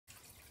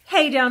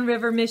Hey,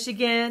 Downriver,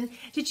 Michigan.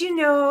 Did you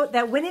know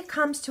that when it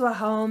comes to a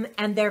home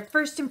and their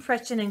first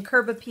impression and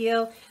curb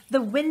appeal, the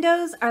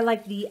windows are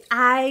like the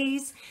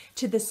eyes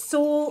to the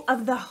soul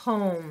of the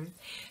home?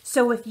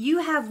 So if you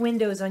have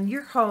windows on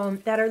your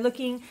home that are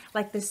looking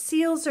like the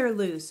seals are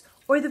loose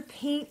or the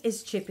paint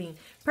is chipping,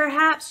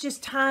 perhaps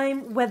just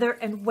time, weather,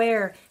 and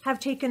wear have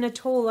taken a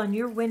toll on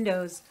your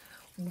windows,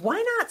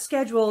 why not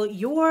schedule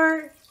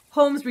your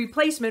home's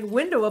replacement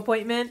window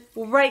appointment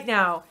right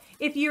now?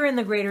 If you're in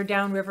the greater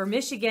Downriver,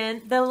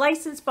 Michigan, the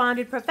licensed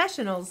bonded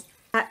professionals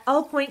at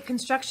Allpoint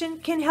Construction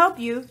can help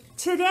you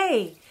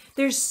today.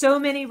 There's so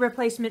many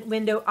replacement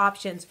window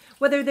options,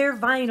 whether they're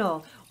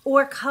vinyl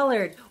or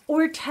colored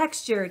or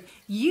textured.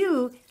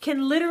 You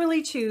can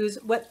literally choose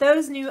what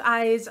those new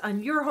eyes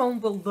on your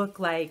home will look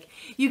like.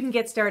 You can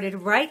get started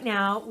right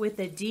now with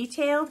a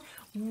detailed,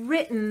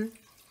 written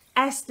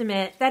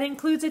estimate that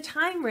includes a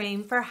time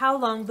frame for how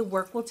long the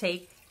work will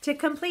take to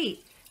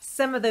complete.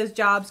 Some of those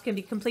jobs can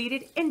be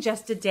completed in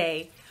just a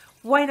day.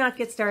 Why not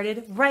get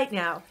started right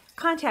now?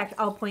 Contact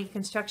Allpoint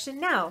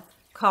Construction now.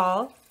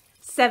 Call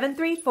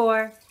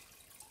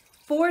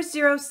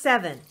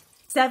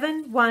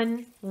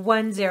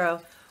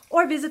 734-407-7110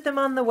 or visit them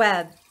on the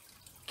web.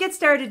 Get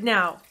started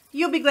now.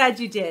 You'll be glad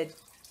you did.